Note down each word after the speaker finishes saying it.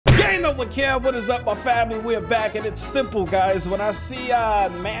Gaming with Kev, what is up, my family? We're back, and it's simple, guys. When I see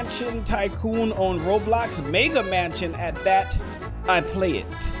Mansion Tycoon on Roblox, Mega Mansion at that, I play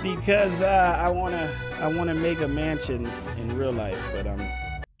it because I wanna make a mansion in real life, but I'm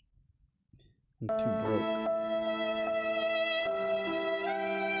too broke.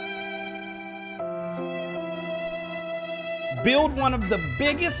 Build one of the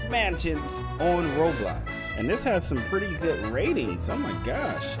biggest mansions on Roblox. And this has some pretty good ratings. Oh my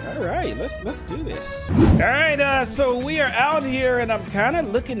gosh. All right, let's do this. All right, so we are out here and I'm kind of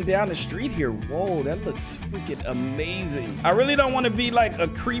looking down the street here. Whoa, that looks freaking amazing. I really don't want to be like a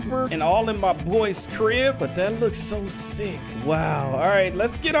creeper and all in my boy's crib, but that looks so sick. Wow. All right,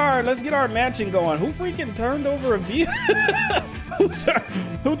 let's get our mansion going. Who freaking turned over a vehicle?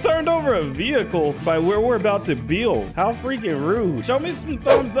 Who turned over a vehicle by where we're about to build? How freaking rude. Show me some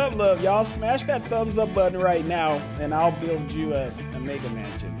thumbs up, love, y'all. Smash that thumbs up button right now, and I'll build you a mega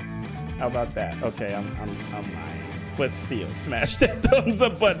mansion. How about that? Okay, I'm lying. But still, smash that thumbs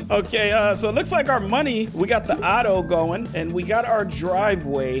up button. Okay, so it looks like our money, we got the auto going, and we got our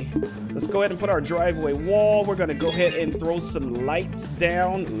driveway. Let's go ahead and put our driveway wall. We're gonna go ahead and throw some lights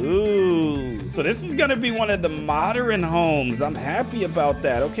down. Ooh. So this is gonna be one of the modern homes. I'm happy about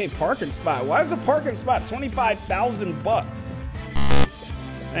that. Okay, parking spot. Why is a parking spot 25,000 bucks?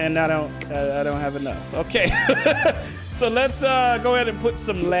 And I don't have enough. Okay. So let's go ahead and put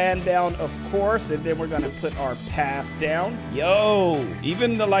some land down, of course, and then we're gonna put our path down. Yo,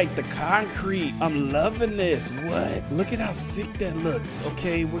 even the concrete, I'm loving this. What? Look at how sick that looks.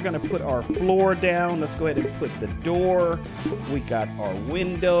 Okay, we're gonna put our floor down. Let's go ahead and put the door. We got our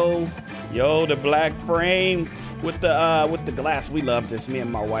window. Yo, the black frames with the glass. We love this. Me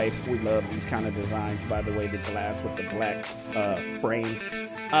and my wife, we love these kind of designs. By the way, the glass with the black frames.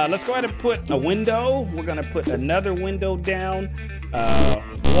 Let's go ahead and put a window. We're gonna put another window down.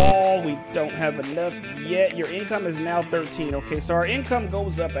 Wall, we don't have enough yet. Your income is now 13. Okay, so our income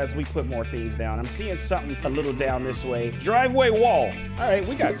goes up as we put more things down. I'm seeing something a little down this way. Driveway wall. All right,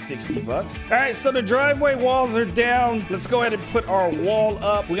 we got 60 bucks. All right, so the driveway walls are down. Let's go ahead and put our wall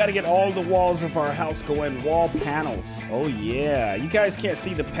up. We got to get all the walls of our house going. Wall panels. Oh yeah, you guys can't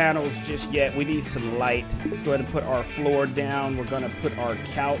see the panels just yet. We need some light. Let's go ahead and put our floor down. We're gonna put our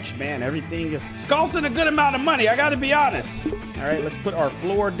couch. Man, everything is, it's costing a good amount of money, I gotta be honest. All right, let's put our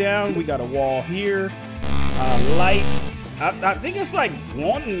floor down. We got a wall here. Lights. I think it's like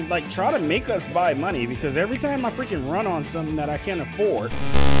wanting, try to make us buy money, because every time I freaking run on something that I can't afford,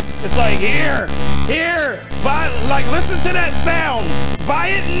 it's like, here, buy, listen to that sound. Buy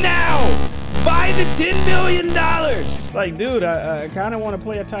it now. Buy the $10 million. It's like, dude, I kind of want to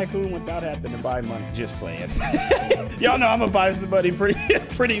play a tycoon without having to buy money. Just play it. Y'all know I'm gonna buy somebody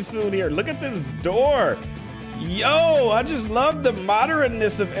pretty soon here. Look at this door. Yo, I just love the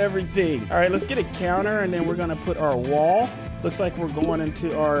modernness of everything. All right, let's get a counter, and then we're gonna put our wall. Looks like we're going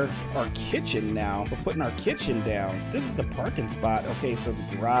into our kitchen now. We're putting our kitchen down. This is the parking spot. Okay, so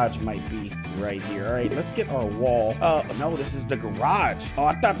the garage might be right here. All right, let's get our wall. No, this is the garage. Oh,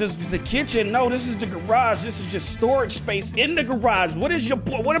 I thought this was the kitchen. No, this is the garage. This is just storage space in the garage. What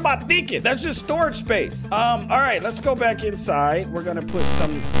am I thinking? That's just storage space. All right, let's go back inside. We're gonna put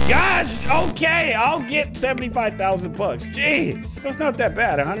some, gosh, okay, I'll get 75,000 bucks. Jeez, that's not that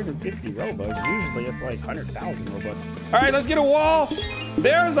bad. 150 Robux. Usually it's like 100,000 Robux. All right, let's get a wall.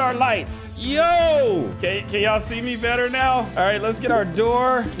 There's our lights. Yo, can y'all see me better now? All right, let's get our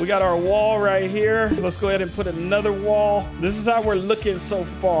door. We got our wall right here. Let's go ahead and put another wall. This is how we're looking so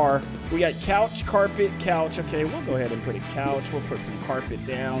far. We got couch, carpet, couch. Okay, we'll go ahead and put a couch. We'll put some carpet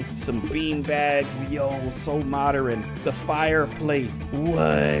down, some bean bags. Yo, so modern. The fireplace.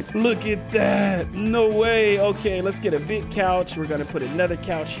 What? Look at that. No way. Okay, let's get a big couch. We're gonna put another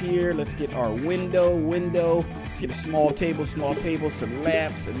couch here. Let's get our window. Let's get a small table, some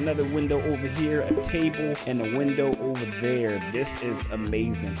lamps, another window over here, a table, and a window over there. This is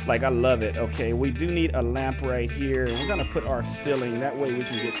amazing. I love it. Okay, we do need a lamp right here. We're gonna put our ceiling. That way we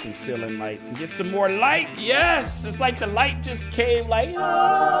can get some ceiling lights and get some more light. Yes, it's like the light just came I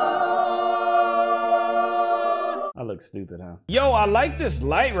look stupid, huh? Yo, I like this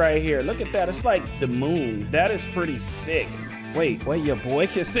light right here. Look at that. It's like the moon. That is pretty sick. Wait, your boy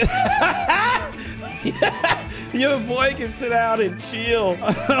can sit. Your boy can sit out and chill.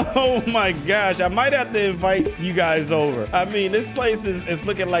 Oh my gosh, I might have to invite you guys over. I mean, this place is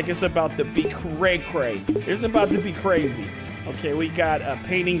looking like it's about to be cray-cray. It's about to be crazy. Okay, we got a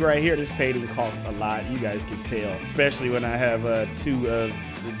painting right here. This painting costs a lot. You guys can tell, especially when I have two of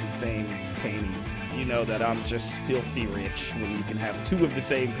the same paintings. You know that I'm just filthy rich when you can have two of the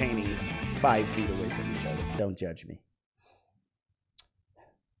same paintings 5 feet away from each other. Don't judge me.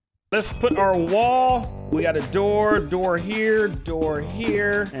 Let's put our wall. We got a door here,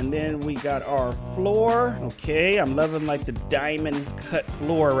 and then we got our floor. Okay, I'm loving like the diamond cut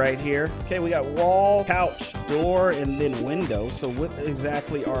floor right here. Okay, we got wall, couch, door, and then window. So what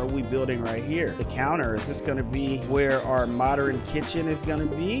exactly are we building right here? The counter, is this gonna be where our modern kitchen is gonna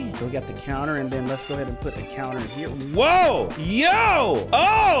be? So we got the counter, and then let's go ahead and put a counter here. Whoa, yo,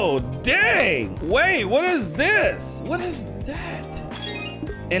 oh, dang. Wait, what is this? What is that?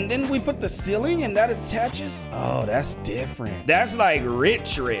 And then we put the ceiling and that attaches. Oh, that's different. That's like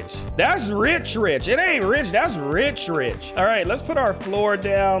rich. That's rich. It ain't rich, that's rich. All right, let's put our floor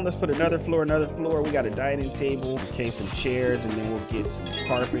down. Let's put another floor. We got a dining table. Okay, some chairs, and then we'll get some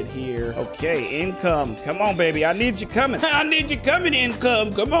carpet here. Okay, income. Come on, baby, I need you coming. I need you coming,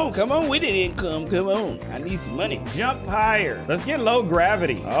 income. Come on with it, income, come on. I need some money. Jump higher. Let's get low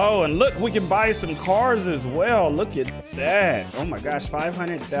gravity. Oh, and look, we can buy some cars as well. Look at that. Oh my gosh,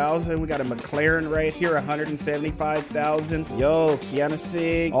 500,000. We got a McLaren right here, 175,000. Yo, Kiana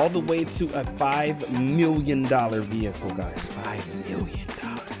Sig, all the way to a $5 million vehicle, guys. $5 million.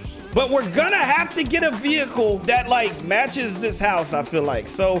 But we're gonna have to get a vehicle that like matches this house, I feel like.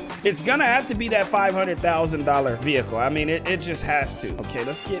 So it's gonna have to be that $500,000 vehicle. I mean, it just has to. Okay,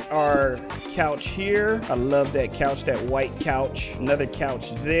 let's get our couch here. I love that couch, that white couch. Another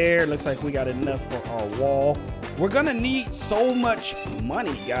couch there. Looks like we got enough for our wall. We're gonna need so much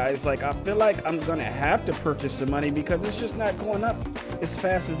money, guys. Like, I feel like I'm gonna have to purchase some money because it's just not going up as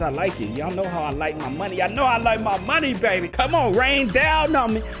fast as I like it. Y'all know how I like my money. I know I like my money, baby. Come on, rain down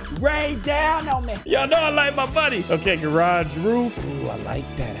on me. Rain down on me. Y'all know I like my money. Okay, garage roof. Ooh, I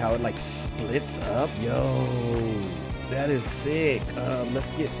like that, how it like splits up. Yo, that is sick.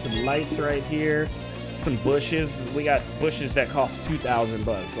 Let's get some lights right here. Some bushes. We got bushes that cost 2,000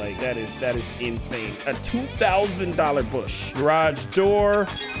 bucks. Like that is insane. A $2,000 bush. Garage door.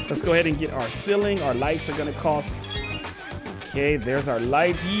 Let's go ahead and get our ceiling. Our lights are gonna cost. Okay, there's our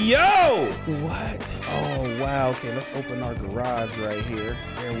lights. Yo! What? Oh, wow. Okay, let's open our garage right here.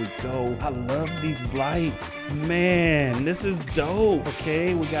 There we go. I love these lights. Man, this is dope.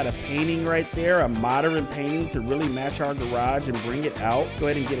 Okay, we got a painting right there, a modern painting to really match our garage and bring it out. Let's go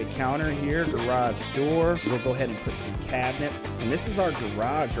ahead and get a counter here, garage door. We'll go ahead and put some cabinets. And this is our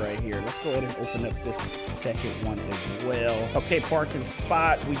garage right here. Let's go ahead and open up this second one as well. Okay, parking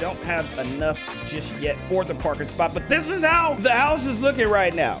spot. We don't have enough just yet for the parking spot, but this is how the house is looking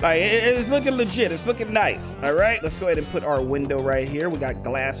right now. Like, it's looking legit. It's looking nice. All right, let's go ahead and put our window right here. We got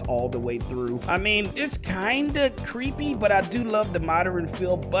glass all the way through. I mean, it's kind of creepy, but I do love the modern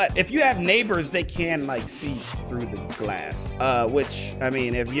feel. But if you have neighbors, they can like see through the glass. Which, I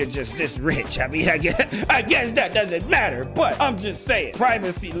mean, if you're just this rich, I mean, I guess that doesn't matter. But I'm just saying,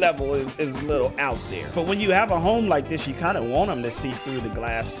 privacy level is a little out there. But when you have a home like this, you kind of want them to see through the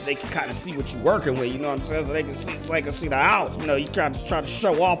glass. They can kind of see what you're working with. You know what I'm saying? So they can see, so they can see the house. You know, you try to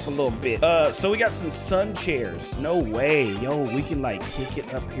show off a little bit. So we got some sun chairs. No way. Yo, we can like kick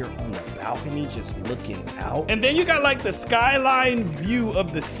it up here on the balcony just looking out. And then you got like the skyline view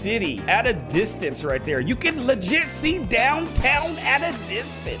of the city at a distance right there. You can legit see downtown at a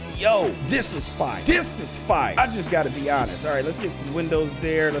distance. Yo, this is fine. This is fine. I just gotta be honest. All right, let's get some windows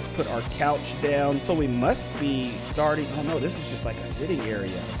there. Let's put our couch down. So we must be starting. Oh no, this is just like a sitting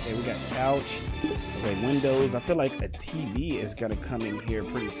area. Okay, we got couch. Okay, windows. I feel like a TV is gonna come in here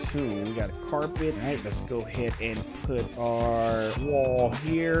pretty soon. We got a carpet. All right, let's go ahead and put our wall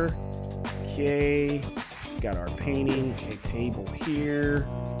here. Okay, got our painting. Okay, table here.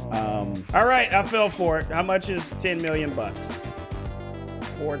 All right, I fell for it. How much is 10 million bucks?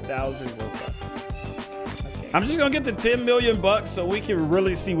 4,000 Robux. I'm just gonna get the 10 million bucks so we can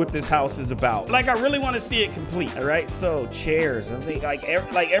really see what this house is about. Like, I really want to see it complete. All right, so chairs. I think like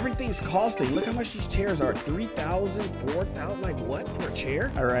everything's costing. Look how much these chairs are. 3,000, 4,000. Like what for a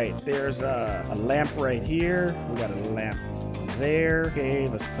chair? All right, there's a lamp right here. We got a lamp there. Okay,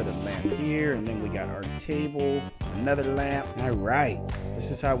 let's put a lamp here, and then we got our table, another lamp. All right,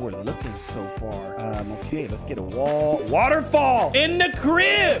 this is how we're looking so far. Okay, let's get a waterfall in the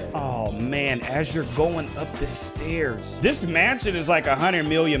crib. Oh man, as you're going up the stairs, this mansion is like 100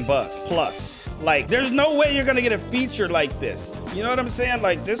 million bucks plus. Like, there's no way you're gonna get a feature like this. You know what I'm saying?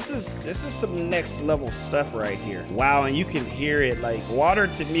 Like, this is some next level stuff right here. Wow, and you can hear it. Like, water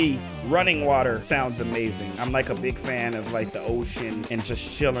to me, running water sounds amazing. I'm like a big fan of like the ocean and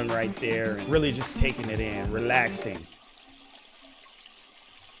just chilling right there and really just taking it in, relaxing.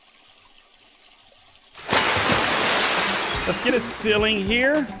 Let's get a ceiling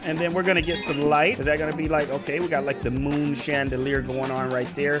here, and then we're gonna get some light. Is that gonna be like, okay, we got like the moon chandelier going on right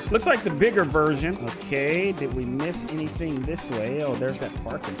there. So looks like the bigger version. Okay, did we miss anything this way? Oh, there's that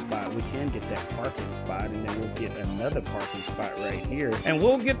parking spot. We can get that parking spot, and then we'll get another parking spot right here. And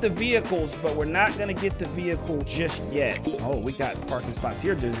we'll get the vehicles, but we're not gonna get the vehicle just yet. Oh, we got parking spots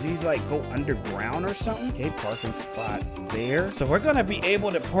here. Does these like go underground or something? Okay, parking spot there. So we're gonna be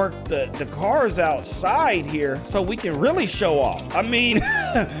able to park the cars outside here so we can really show off. I mean,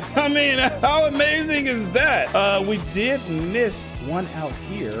 how amazing is that? We did miss one out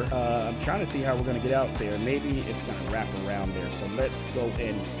here. I'm trying to see how we're gonna get out there. Maybe it's gonna wrap around there. So let's go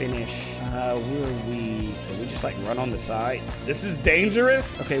and finish. Where are we? Can we just like run on the side? This is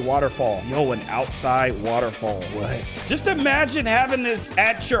dangerous. Okay, waterfall. Yo, an outside waterfall. What? Just imagine having this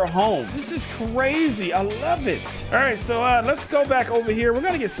at your home. This is crazy. I love it. All right, so let's go back over here. We're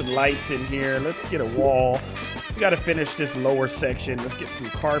gonna get some lights in here. Let's get a wall. We gotta finish this lower section. Let's get some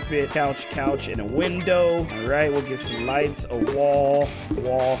carpet, couch, and a window. All right, we'll get some lights, a wall,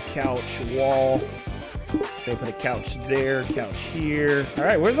 couch, wall. Okay, put a couch there, couch here. All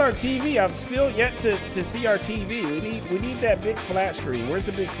right, where's our TV? I've still yet to see our TV. We need that big flat screen. Where's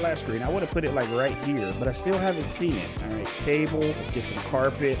the big flat screen? I would have put it like right here, but I still haven't seen it. All right, table. Let's get some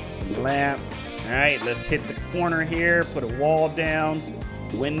carpet, some lamps. All right, let's hit the corner here. Put a wall down.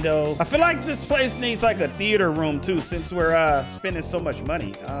 Window. I feel like this place needs like a theater room too, since we're spending so much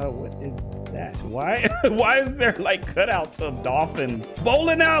money. What is that? Why is there like cutouts of dolphins?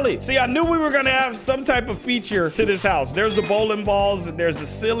 Bowling alley. See, I knew we were gonna have some type of feature to this house. There's the bowling balls and there's the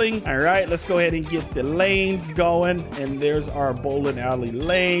ceiling. All right, let's go ahead and get the lanes going. And there's our bowling alley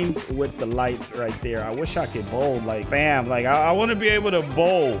lanes with the lights right there. I wish I could bowl like fam. Like I want to be able to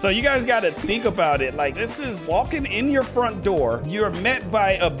bowl. So you guys got to think about it. Like this is walking in your front door. You're met by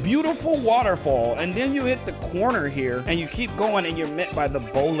a beautiful waterfall, and then you hit the corner here and you keep going and you're met by the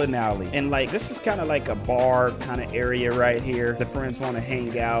bowling alley. And like this is kind of like a bar kind of area right here. The friends want to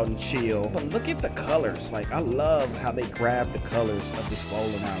hang out and chill, but look at the colors. Like I love how they grab the colors of this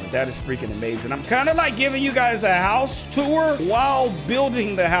bowling alley. That is freaking amazing. I'm kind of like giving you guys a house tour while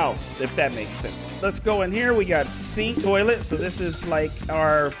building the house, if that makes sense. Let's go in here. We got sink, toilet. So this is like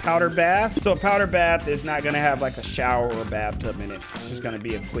our powder bath. So a powder bath is not gonna have like a shower or a bathtub in it. It's just gonna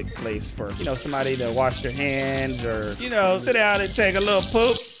be a quick place for, you know, somebody to wash their hands or, you know, sit down and take a little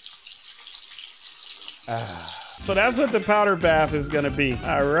poop. So that's what the powder bath is gonna be.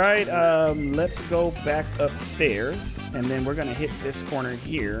 All right, let's go back upstairs, and then we're gonna hit this corner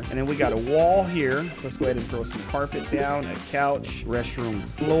here, and then we got a wall here. Let's go ahead and throw some carpet down, a couch, restroom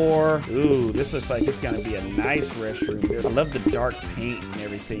floor. Ooh, this looks like it's gonna be a nice restroom here. I love the dark paint and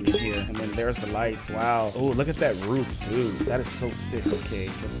everything in here. And then there's the lights. Wow. Oh, look at that roof, dude. That is so sick. Okay,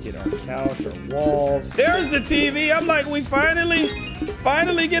 let's get our couch, our walls. There's the TV. I'm like, we finally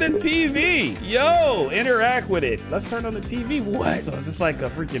get a TV. Yo, interact with it. Let's turn on the TV. What? So is this like a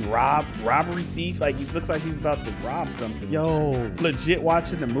freaking robbery thief? Like he looks like he's about to rob something. Yo, legit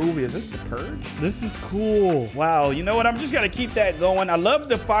watching the movie. Is this The Purge? This is cool. Wow, you know what? I'm just gonna keep that going. I love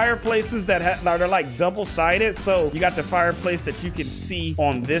the fireplaces that are like double-sided. So you got the fireplace that you can see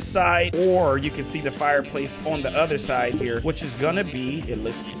on this side, or you can see the fireplace on the other side here, which is gonna be, it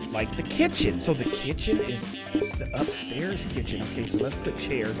looks like the kitchen. So the kitchen is the upstairs kitchen. Okay, so let's put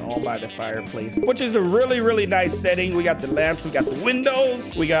chairs all by the fireplace, which is a really nice setting. We got the lamps, we got the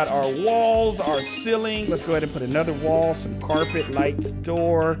windows, we got our walls, our ceiling. Let's go ahead and put another wall, some carpet, lights,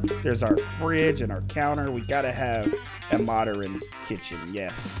 door. There's our fridge and our counter. We gotta have a modern kitchen,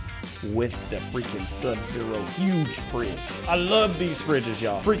 yes, with the freaking Sub-Zero huge fridge. I love these fridges,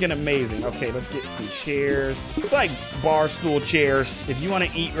 y'all. Freaking amazing. Okay, let's get some chairs. It's like bar stool chairs. If you want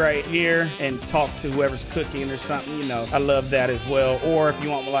to eat right here and talk to whoever's cooking or something, you know, I love that as well. Or if you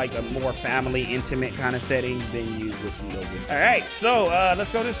want like a more family, intimate kind of setting, then you would eat over. All right, so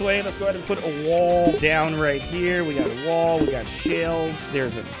let's go this way. Let's go ahead and put a wall down right here. We got a wall, we got shelves.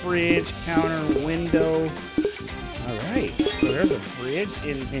 There's a fridge, counter, window. All right, so there's a fridge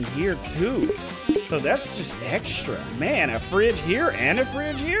in here too. So that's just extra. Man, a fridge here and a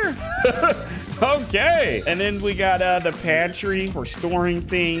fridge here? Okay. And then we got the pantry for storing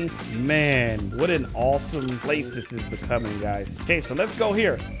things. Man, what an awesome place this is becoming, guys. Okay, so let's go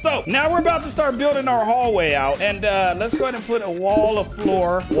here. So now we're about to start building our hallway out. And let's go ahead and put a wall, a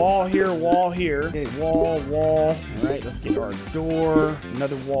floor, wall here, wall here. Okay, wall. All right, let's get our door,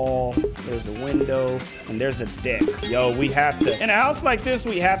 another wall. There's a window, and there's a deck. Yo, we have to, in a house like this,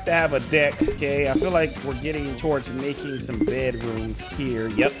 we have to have a deck, okay? I feel like we're getting towards making some bedrooms here.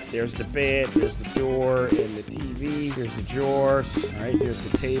 Yep, there's the bed, there's there's the door and the TV. Here's the drawers. All right, there's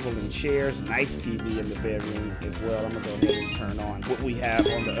the table and chairs. Nice TV in the bedroom as well. I'm gonna go ahead and turn on what we have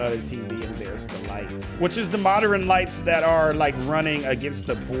on the other TV, and there's the lights, which is the modern lights that are like running against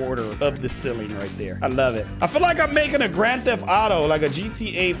the border of the ceiling right there. I love it. I feel like I'm making a Grand Theft Auto, like a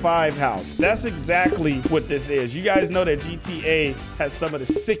GTA 5 house. That's exactly what this is. You guys know that GTA has some of the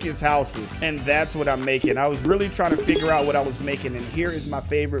sickest houses, and that's what I'm making. I was really trying to figure out what I was making, and here is my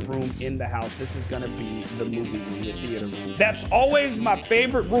favorite room in the house. This is gonna be the movie room, the theater room. That's always my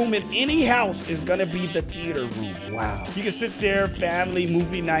favorite room in any house, is gonna be the theater room. Wow. You can sit there, family,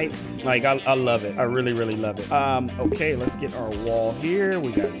 movie nights. Like, I love it. I really, really love it. Okay, let's get our wall here.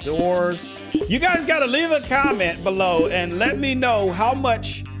 We got doors. You guys gotta leave a comment below and let me know how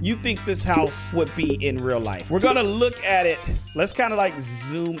much you think this house would be in real life. We're gonna look at it. Let's kind of like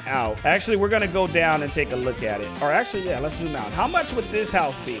zoom out. Actually, we're gonna go down and take a look at it. Or actually, yeah, let's zoom out. How much would this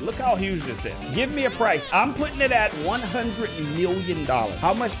house be? Look how huge this is. Give me a price. I'm putting it at $100 million.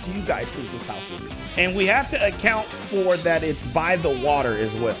 How much do you guys think this house would be? And we have to account for that it's by the water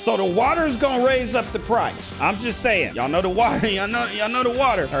as well. So the water is gonna raise up the price. I'm just saying. Y'all know the water. Y'all know the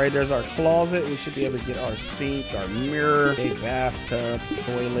water. All right, there's our closet. We should be able to get our sink, our mirror, a bathtub,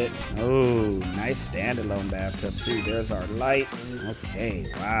 toilet. Oh, nice standalone bathtub too. There's our lights. Okay,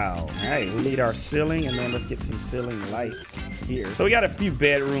 wow. All right, we need our ceiling, and then let's get some ceiling lights here. So we got a few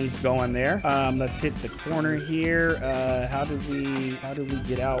bedrooms going there. Let's hit the corner here. How did we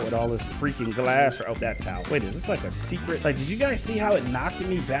get out with all this freaking glass? Oh, that's how. Wait, is this like a secret? Like, did you guys see how it knocked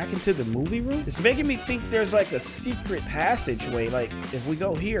me back into the movie room? It's making me think there's like a secret passageway. Like, if we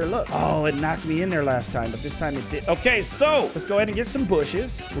go here, look. Oh, it knocked me in there last time, but this time it did. Okay, so let's go ahead and get some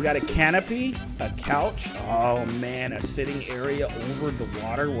bushes. We got a canopy, a couch. Oh man, a sitting area over the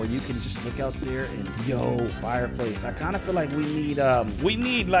water where you can just look out there and fireplace. I kind of feel like we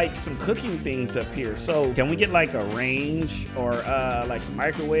need like some cooking things up here. So can we get like a range or like a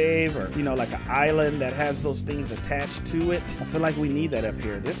microwave, or like an island that has those things attached to it? I feel like we need that up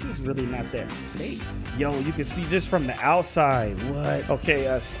here. This is really not that safe. Yo, you can see this from the outside. What?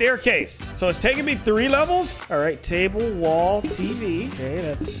 Okay, staircase. So it's taking me 3 levels. All right, table, wall, TV. Okay,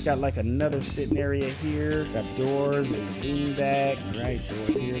 that's got like another sitting area here. Got doors and beanbag. All right,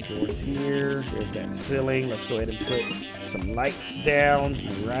 doors here, doors here. There's that ceiling. Let's go ahead and put some lights down.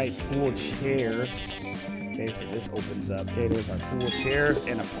 All right, pool chairs. Okay, so this opens up. Okay, there's our pool chairs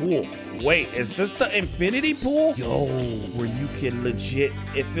and a pool. Wait, is this the infinity pool? Yo, where you can legit,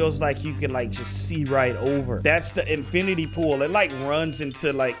 it feels like you can like just see right over. That's the infinity pool. It like runs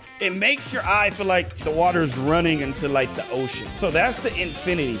into like, it makes your eye feel like the water's running into like the ocean. So that's the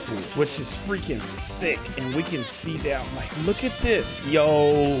infinity pool, which is freaking sick. And we can see down, like, look at this.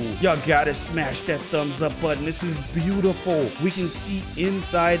 Yo, y'all gotta smash that thumbs up button. This is beautiful. We can see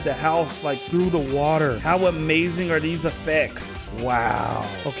inside the house, like through the water. How amazing are these effects? Wow.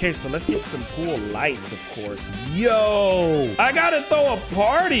 Okay, so let's get some pool lights, of course. Yo, I gotta throw a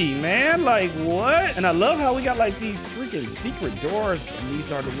party, man. Like, what? And I love how we got like these freaking secret doors, and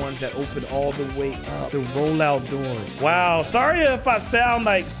these are the ones that open all the way up, the rollout doors. Wow, sorry if I sound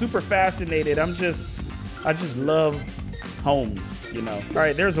like super fascinated. I just love homes, All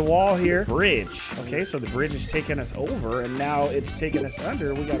right, there's a wall here. Bridge. Okay, so the bridge is taking us over, and now it's taking us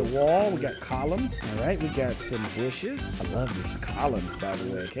under. We got a wall. We got columns. All right, we got some bushes. I love these columns, by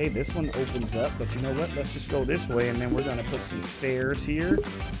the way. Okay, this one opens up, but you know what? Let's just go this way, and then we're gonna put some stairs here.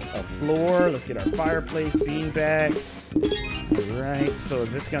 A floor. Let's get our fireplace, bean bags. All right, so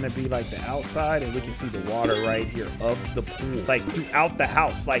is this gonna be like the outside, and we can see the water right here of the pool, like throughout the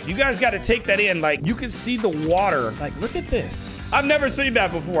house. Like, you guys got to take that in. Like, you can see the water. Like, look at this. I've never seen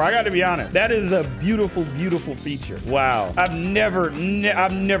that before. I got to be honest. That is a beautiful, beautiful feature. Wow. I've never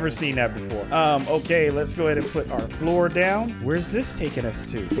seen that before. Okay, let's go ahead and put our floor down. Where's this taking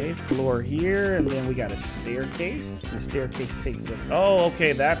us to? Okay, floor here, and then we got a staircase. The staircase takes us, oh,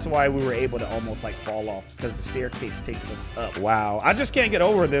 okay, that's why we were able to almost like fall off, because the staircase takes us up. Wow, I just can't get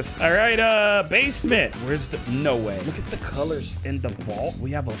over this. All right, basement. Where's the, no way. Look at the colors in the vault.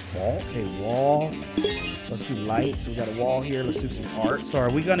 We have a vault. Okay, wall. Let's do lights. We got a wall here. Let's do some art. So are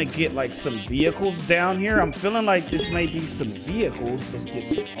we gonna get like some vehicles down here? I'm feeling like this may be some vehicles. Let's get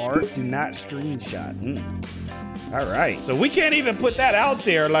some art. Do not screenshot. All right, so we can't even put that out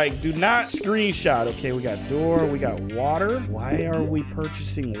there. Like, do not screenshot. Okay, we got door, we got water. Why are we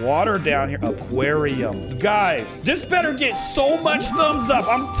purchasing water down here? Aquarium. Guys, this better get so much thumbs up.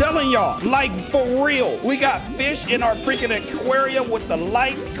 I'm telling y'all, like, for real. We got fish in our freaking aquarium with the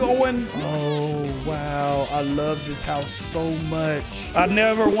lights going. Oh, wow, I love this house so much. I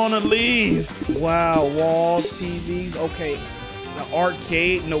never want to leave. Wow, walls, TVs. Okay, the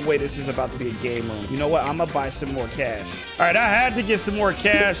arcade. No way, this is about to be a game room. You know what? I'm gonna buy some more cash. All right, I had to get some more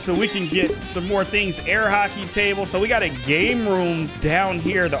cash so we can get some more things. Air hockey table. So we got a game room down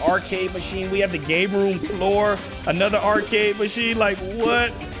here. The arcade machine. We have the game room floor. Another arcade machine. Like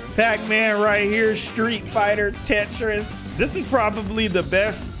what? Pac-Man right here. Street Fighter. Tetris. This is probably the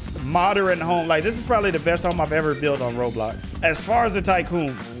best modern home. Like, this is probably the best home I've ever built on Roblox. As far as the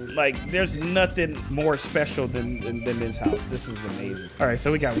Tycoon, like, there's nothing more special than this house. This is amazing. All right, so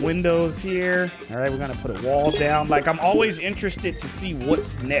we got windows here. All right, we're gonna put a wall down. Like, I'm always interested to see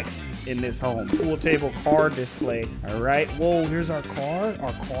what's next in this home. Pool table, car display. All right, whoa, here's our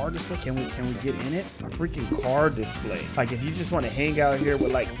car display. Can we get in it? A freaking car display. Like, if you just want to hang out here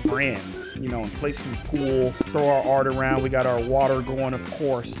with like friends, you know, and play some pool, throw our art around. We got our water going, of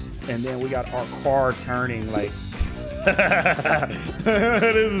course, and then we got our car turning. Like,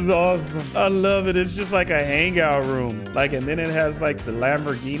 this is awesome. I love it. It's just like a hangout room. Like, and then it has like the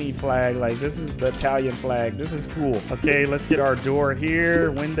Lamborghini flag. Like, this is the Italian flag. This is cool. Okay, let's get our door here.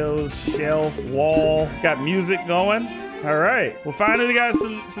 Windows, shelf, wall. Got music going. All right, well, finally got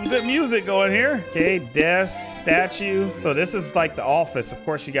some good music going here. Okay, desk, statue. So this is like the office. Of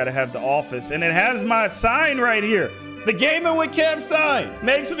course, you got to have the office, and it has my sign right here. The Gaming with Kev sign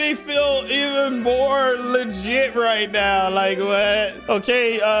makes me feel even more legit right now. Like, what?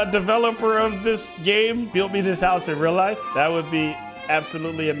 Okay, developer of this game built me this house in real life. That would be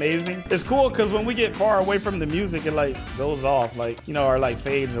absolutely amazing. It's cool because when we get far away from the music, it like goes off, like, you know, or like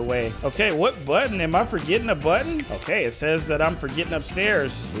fades away. Okay, what button? Am I forgetting a button? Okay, it says that I'm forgetting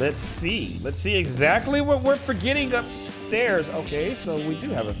upstairs. Let's see. Let's see exactly what we're forgetting upstairs. Okay, so we do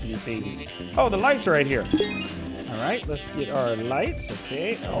have a few things. Oh, the light's right here. All right, let's get our lights.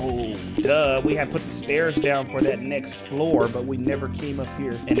 Okay. Oh, duh. We had put the stairs down for that next floor, but we never came up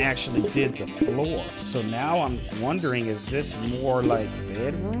here and actually did the floor. So now I'm wondering, is this more like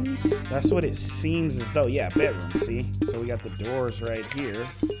bedrooms? That's what it seems as though. Yeah, bedrooms. See? So we got the doors right here.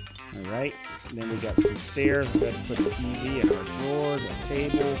 All right. And then we got some stairs. We got to put a TV and our drawers, our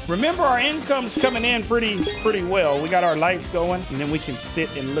table. Remember, our income's coming in pretty well. We got our lights going, and then we can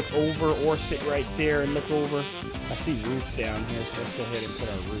sit and look over, or sit right there and look over. I see roof down here, so let's go ahead and put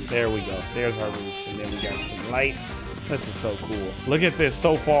our roof. There we go. There's our roof. And then we got some lights. This is so cool. Look at this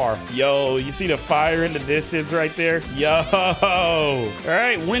so far. Yo, you see the fire in the distance right there? Yo. All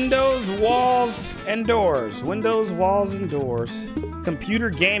right, windows, walls, and doors. Windows, walls, and doors. Computer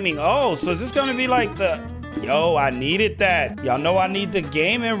gaming. Oh, so is this gonna be like the... Yo, I needed that. Y'all know I need the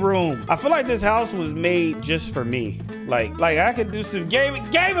gaming room. I feel like this house was made just for me. Like I could do some gaming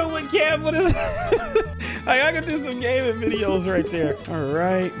with Kev. What is like, I could do some gaming videos right there. All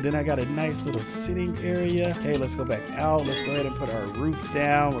right, then I got a nice little sitting area. Okay, let's go back out. Let's go ahead and put our roof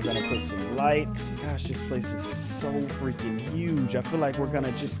down. We're gonna put some lights. Gosh, this place is so freaking huge. I feel like we're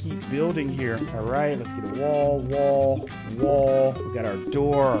gonna just keep building here. All right, let's get a wall. We got our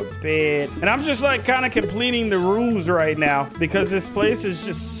door, our bed. And I'm just like kind of completing the rooms right now because this place is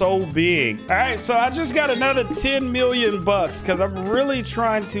just so big. All right, so I just got another 10 million bucks because I'm really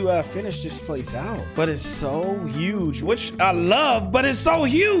trying to finish this place out. But it's so huge, which I love, but it's so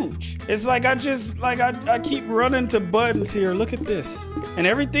huge. It's like I keep running to buttons here. Look at this. And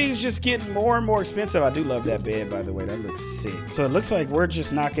everything's just getting more and more expensive. I do love that bed, by the way. That looks sick. So it looks like we're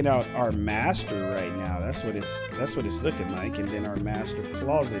just knocking out our master right now. That's what it's looking like. And then our master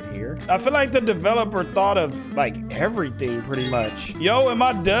closet here. I feel like the developer thought of like everything pretty much. Yo, am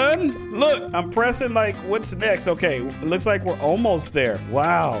I done? Look, I'm pressing like, what's next? Okay, it looks like we're almost there.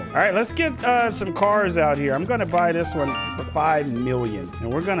 Wow. All right, let's get some cars out here. I'm gonna buy this one for 5 million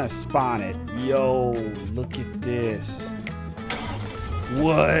and we're gonna spawn it. Yo, look at this.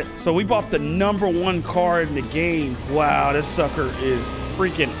 What? So we bought the #1 car in the game. Wow, this sucker is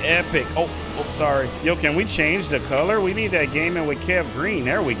freaking epic. Oh, sorry. Yo, can we change the color? We need that Gaming with Kev green.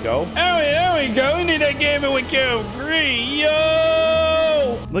 There we go. There we go. We need that Gaming with Kev green.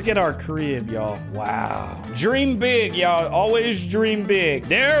 Yo! Look at our crib, y'all. Wow. Dream big, y'all. Always dream big.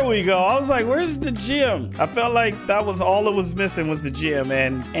 There we go. I was like, where's the gym? I felt like that was all it was missing was the gym,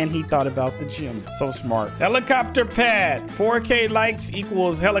 and he thought about the gym. So smart. Helicopter pad. 4K likes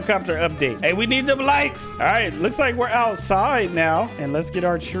equals helicopter update. Hey, we need them likes. All right, looks like we're outside now, and let's get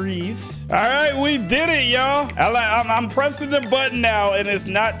our trees. All right, we did it, y'all. I'm pressing the button now, and it's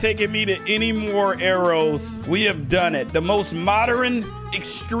not taking me to any more arrows. We have done it. The most modern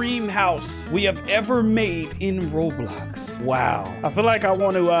extreme house we have ever made in Roblox. Wow. I feel like I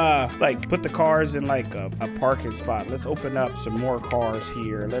want to like put the cars in like a parking spot. Let's open up some more cars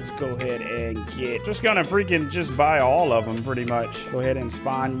here. Let's go ahead and get, just gonna freaking just buy all of them pretty much. Go ahead and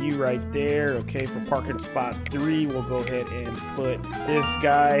spawn you right there. Okay, for parking spot 3, we'll go ahead and put this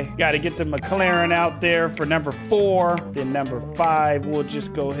guy. Got to get the McLaren out there for number 4. Then number 5, we'll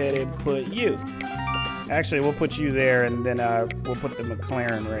just go ahead and put you. Actually, we'll put you there, and then we'll put the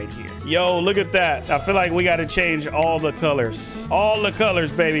McLaren right here. Yo, look at that. I feel like we got to change all the colors. All the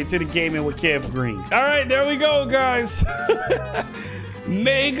colors, baby, to the Gaming with Kev green. All right, there we go, guys.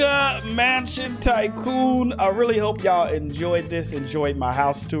 Mega Mansion Tycoon. I really hope y'all enjoyed this, enjoyed my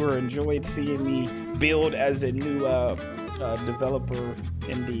house tour, enjoyed seeing me build as a new developer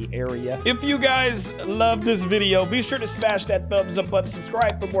in the area. If you guys love this video, be sure to smash that thumbs up button,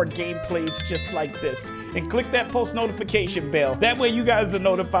 subscribe for more gameplays just like this, and click that post notification bell. That way you guys are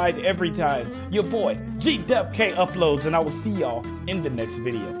notified every time your boy GWK uploads, and I will see y'all in the next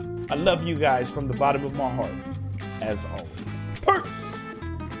video. I love you guys from the bottom of my heart, as always. Peace.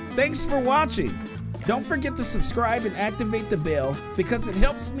 Thanks for watching. Don't forget to subscribe and activate the bell because it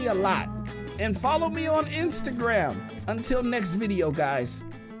helps me a lot. And follow me on Instagram. Until next video, guys.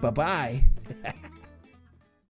 Bye-bye.